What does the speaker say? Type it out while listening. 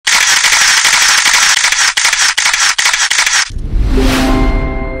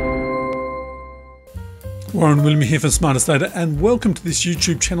Warren William here from Smartest Data, and welcome to this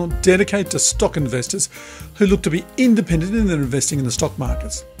YouTube channel dedicated to stock investors who look to be independent in their investing in the stock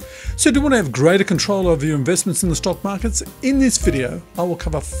markets. So do you want to have greater control over your investments in the stock markets? In this video, I will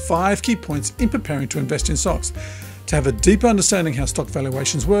cover 5 key points in preparing to invest in stocks, to have a deeper understanding how stock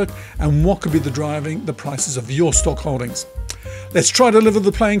valuations work and what could be driving the prices of your stock holdings. Let's try to level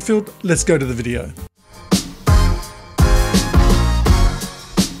the playing field. Let's go to the video.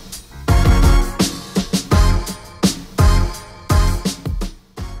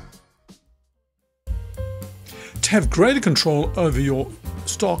 To have greater control over your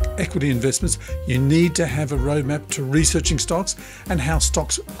stock equity investments, you need to have a roadmap to researching stocks and how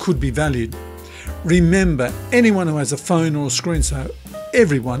stocks could be valued. Remember, anyone who has a phone or a screen, so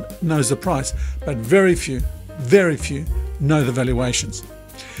everyone knows the price, but very few know the valuations.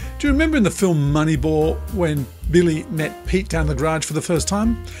 Do you remember in the film Moneyball when Billy met Pete down the garage for the first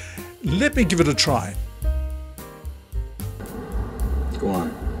time? Let me give it a try. Go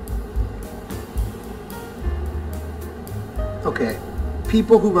on. Okay,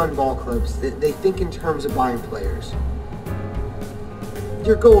 people who run ball clubs, they think in terms of buying players.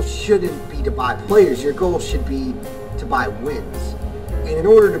 Your goal shouldn't be to buy players, your goal should be to buy wins. And in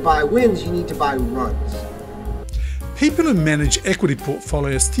order to buy wins, you need to buy runs. People who manage equity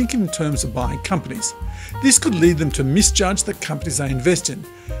portfolios think in terms of buying companies. This could lead them to misjudge the companies they invest in.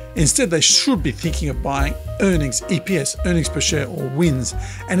 Instead, they should be thinking of buying earnings, EPS, earnings per share, or wins.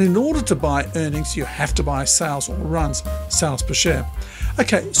 And in order to buy earnings, you have to buy sales or runs, sales per share.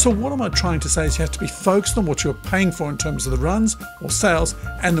 Okay, so what am I trying to say is you have to be focused on what you're paying for in terms of the runs or sales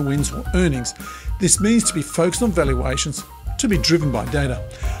and the wins or earnings. This means to be focused on valuations, to be driven by data.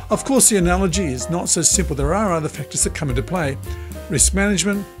 Of course, the analogy is not so simple. There are other factors that come into play. Risk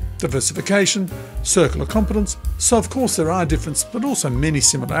management, diversification, circle of competence. So of course there are differences, but also many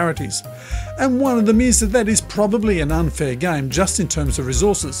similarities. And one of them is that is probably an unfair game just in terms of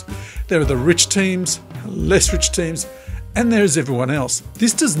resources. There are the rich teams, less rich teams, and there is everyone else.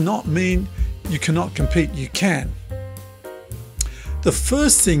 This does not mean you cannot compete, you can. The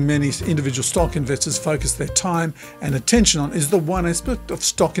first thing many individual stock investors focus their time and attention on is the one aspect of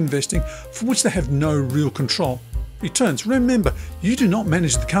stock investing for which they have no real control. Returns. Remember, you do not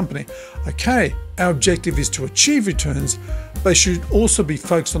manage the company. Okay, our objective is to achieve returns, but you should also be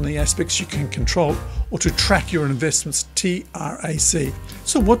focused on the aspects you can control or to track your investments, TRAC.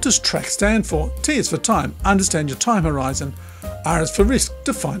 So what does TRAC stand for? T is for time, understand your time horizon. R is for risk,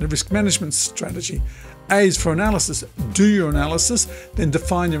 define a risk management strategy. A is for analysis, do your analysis, then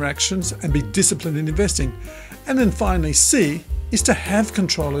define your actions and be disciplined in investing. And then finally, C is to have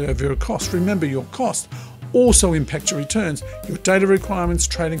control over your cost. Remember, your cost also impact your returns, your data requirements,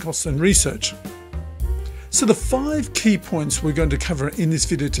 trading costs and research. So the 5 key points we're going to cover in this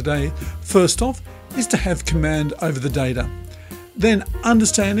video today, first off, is to have command over the data. Then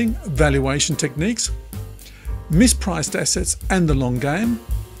understanding valuation techniques, mispriced assets and the long game,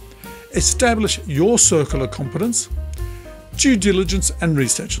 establish your circle of competence, due diligence and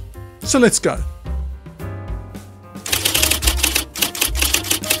research. So let's go.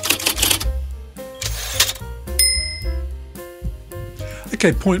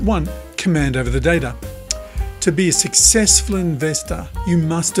 Okay, point 1, command over the data. To be a successful investor, you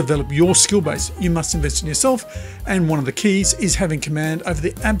must develop your skill base. You must invest in yourself, and one of the keys is having command over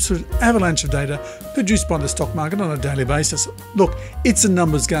the absolute avalanche of data produced by the stock market on a daily basis. Look, it's a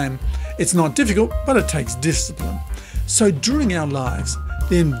numbers game. It's not difficult, but it takes discipline. So during our lives,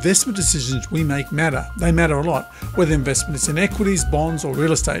 the investment decisions we make matter. They matter a lot, whether investment is in equities, bonds, or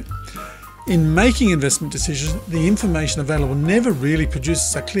real estate. In making investment decisions, the information available never really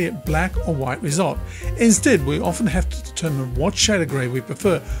produces a clear black or white result. Instead, we often have to determine what shade of grey we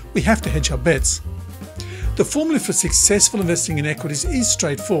prefer. We have to hedge our bets. The formula for successful investing in equities is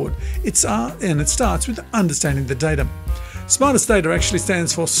straightforward. It starts with understanding the data. Smartest Data actually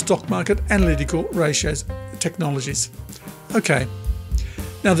stands for Stock Market Analytical Ratios Technologies. Okay,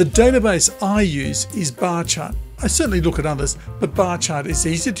 now the database I use is bar chart. I certainly look at others, but bar chart is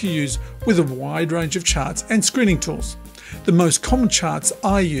easy to use with a wide range of charts and screening tools. The most common charts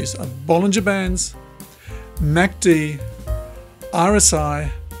I use are Bollinger Bands, MACD, RSI,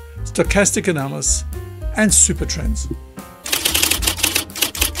 Stochastic Analysis, and Super Trends.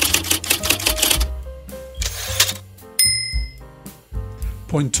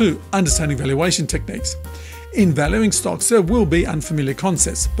 Point 2, understanding valuation techniques. In valuing stocks, there will be unfamiliar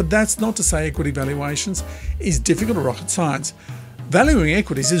concepts, but that's not to say equity valuations is difficult or rocket science. Valuing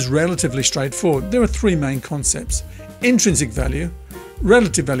equities is relatively straightforward. There are 3 main concepts: intrinsic value,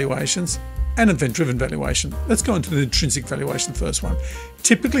 relative valuations, and event-driven valuation. Let's go into the intrinsic valuation, first one.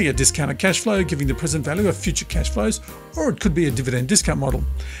 Typically a discounted cash flow giving the present value of future cash flows, or it could be a dividend discount model.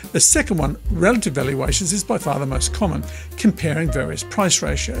 The second one, relative valuations, is by far the most common, comparing various price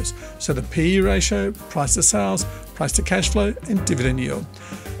ratios. So the PE ratio, price to sales, price to cash flow, and dividend yield.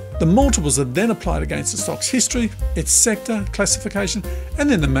 The multiples are then applied against the stock's history, its sector, classification, and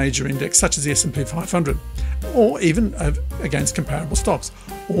then the major index such as the S&P 500, or even against comparable stocks,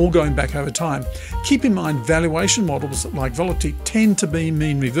 all going back over time. Keep in mind valuation models like volatility tend to be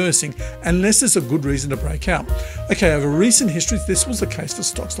mean reversing unless there's a good reason to break out. Okay, over recent histories this was the case for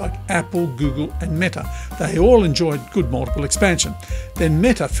stocks like Apple, Google and Meta. They all enjoyed good multiple expansion. Then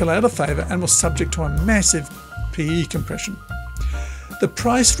Meta fell out of favour and was subject to a massive PE compression. The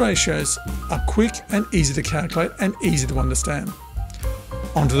price ratios are quick and easy to calculate and easy to understand.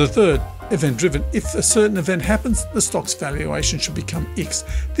 On to the third, event-driven. If a certain event happens, the stock's valuation should become X.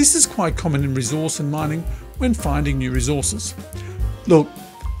 This is quite common in resource and mining when finding new resources. Look,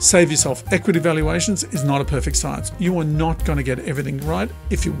 save yourself. Equity valuations is not a perfect science. You are not going to get everything right.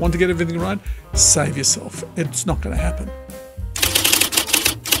 If you want to get everything right, save yourself. It's not going to happen.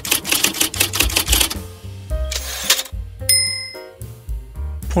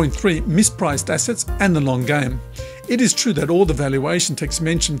 Point 3, mispriced assets and the long game. It is true that all the valuation texts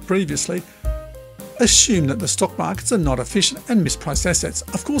mentioned previously assume that the stock markets are not efficient and mispriced assets.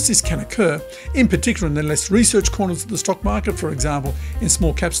 Of course, this can occur, in particular in the less researched corners of the stock market, for example, in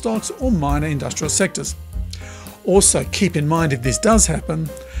small cap stocks or minor industrial sectors. Also, keep in mind if this does happen,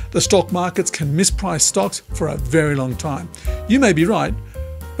 the stock markets can misprice stocks for a very long time. You may be right,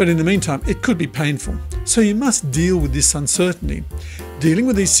 but in the meantime, it could be painful. So you must deal with this uncertainty. Dealing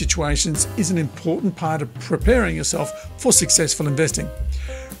with these situations is an important part of preparing yourself for successful investing.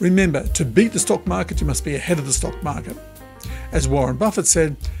 Remember, to beat the stock market, you must be ahead of the stock market. As Warren Buffett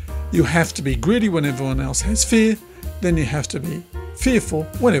said, you have to be greedy when everyone else has fear, then you have to be fearful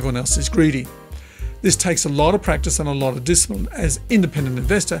when everyone else is greedy. This takes a lot of practice and a lot of discipline. As an independent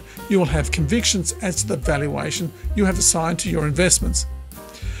investor, you will have convictions as to the valuation you have assigned to your investments.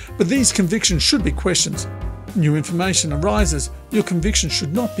 But these convictions should be questions. New information arises, your conviction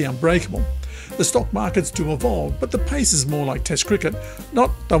should not be unbreakable. The stock markets do evolve, but the pace is more like Test cricket,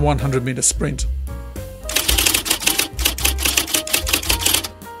 not the 100-metre sprint.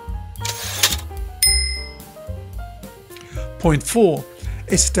 Point 4.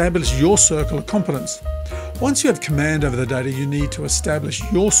 Establish your circle of competence. Once you have command over the data, you need to establish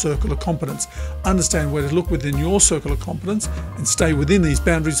your circle of competence. Understand where to look within your circle of competence and stay within these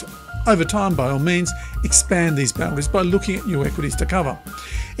boundaries. Over time, by all means, expand these boundaries by looking at new equities to cover.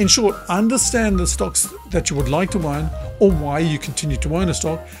 In short, understand the stocks that you would like to own or why you continue to own a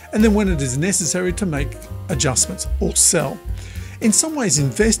stock, and then when it is necessary to make adjustments or sell. In some ways,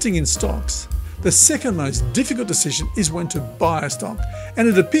 investing in stocks, the second most difficult decision is when to buy a stock, and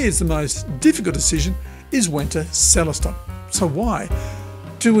it appears the most difficult decision is when to sell a stock. So why?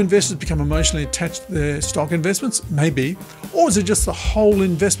 Do investors become emotionally attached to their stock investments? Maybe. Or is it just the whole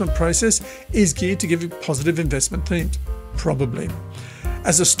investment process is geared to give you positive investment themes? Probably.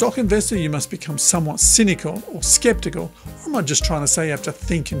 As a stock investor, you must become somewhat cynical or skeptical, or am I just trying to say you have to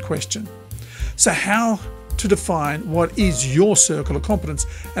think and question? So how to define what is your circle of competence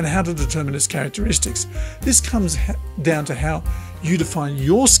and how to determine its characteristics? This comes down to how you define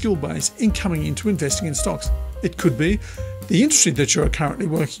your skill base in coming into investing in stocks. It could be the industry that you're currently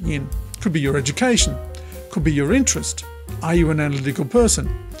working in, could be your education, could be your interest. Are you an analytical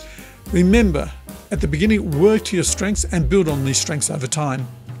person? Remember, at the beginning, work to your strengths and build on these strengths over time.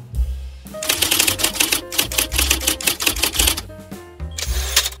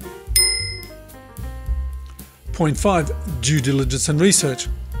 Point 5, due diligence and research.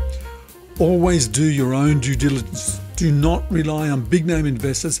 Always do your own due diligence. Do not rely on big name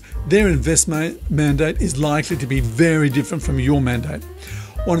investors. Their investment mandate is likely to be very different from your mandate.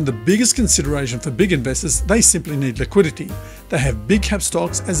 One of the biggest considerations for big investors, they simply need liquidity. They have big cap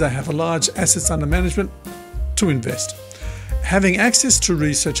stocks as they have a large assets under management to invest. Having access to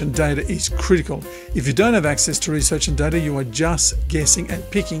research and data is critical. If you don't have access to research and data, you are just guessing and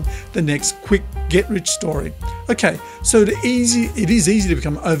picking the next quick get-rich story. Okay, so it is easy to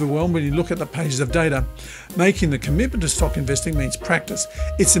become overwhelmed when you look at the pages of data. Making the commitment to stock investing means practice.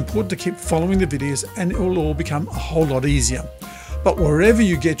 It's important to keep following the videos and it will all become a whole lot easier. But wherever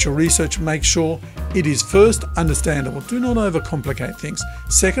you get your research, make sure it is first understandable. Do not overcomplicate things.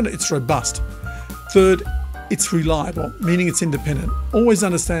 Second, it's robust. Third, it's reliable, meaning it's independent. Always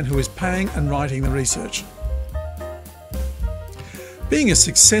understand who is paying and writing the research. Being a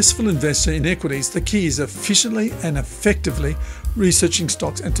successful investor in equities, the key is efficiently and effectively researching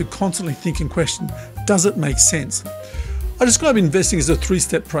stocks and to constantly think and question, does it make sense? I describe investing as a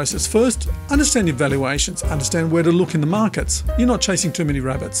three-step process. First, understand your valuations, understand where to look in the markets. You're not chasing too many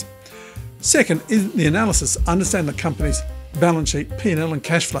rabbits. Second, in the analysis, understand the company's balance sheet, P&L and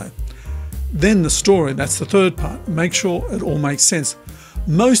cash flow. Then the story, that's the third part. Make sure it all makes sense.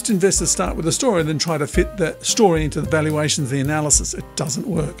 Most investors start with a story and then try to fit the story into the valuations, the analysis. It doesn't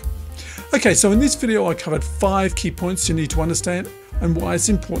work. Okay, so in this video I covered 5 key points you need to understand and why it's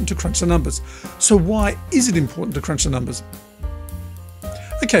important to crunch the numbers. So why is it important to crunch the numbers?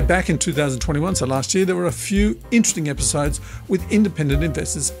 Okay, back in 2021, so last year, there were a few interesting episodes with independent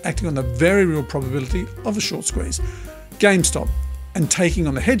investors acting on the very real probability of a short squeeze. GameStop and taking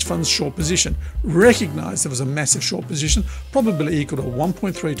on the hedge fund's short position, recognised there was a massive short position, probably equal to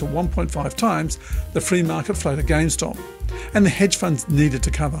 1.3 to 1.5 times the free market float of GameStop, and the hedge funds needed to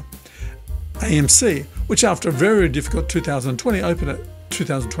cover. AMC, which after a very difficult 2020 opened at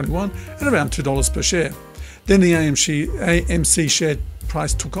 2021 at around $2 per share. Then the AMC share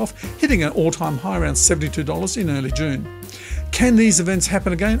price took off, hitting an all-time high around $72 in early June. Can these events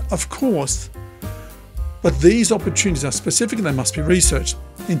happen again? Of course. But these opportunities are specific and they must be researched.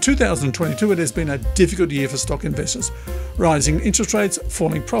 In 2022, it has been a difficult year for stock investors. Rising interest rates,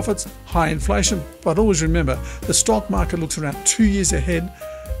 falling profits, high inflation, but always remember, the stock market looks around 2 years ahead.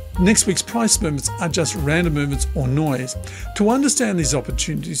 Next week's price movements are just random movements or noise. To understand these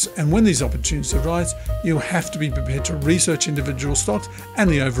opportunities and when these opportunities arise, you have to be prepared to research individual stocks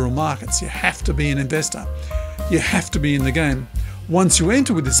and the overall markets. You have to be an investor. You have to be in the game. Once you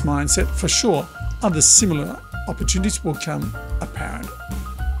enter with this mindset, for sure, other similar opportunities will come apparent.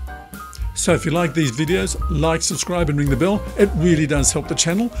 So if you like these videos, like, subscribe and ring the bell. It really does help the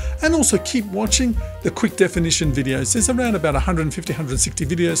channel. And also keep watching the quick definition videos. There's around about 150, 160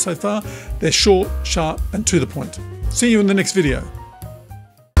 videos so far. They're short, sharp and to the point. See you in the next video.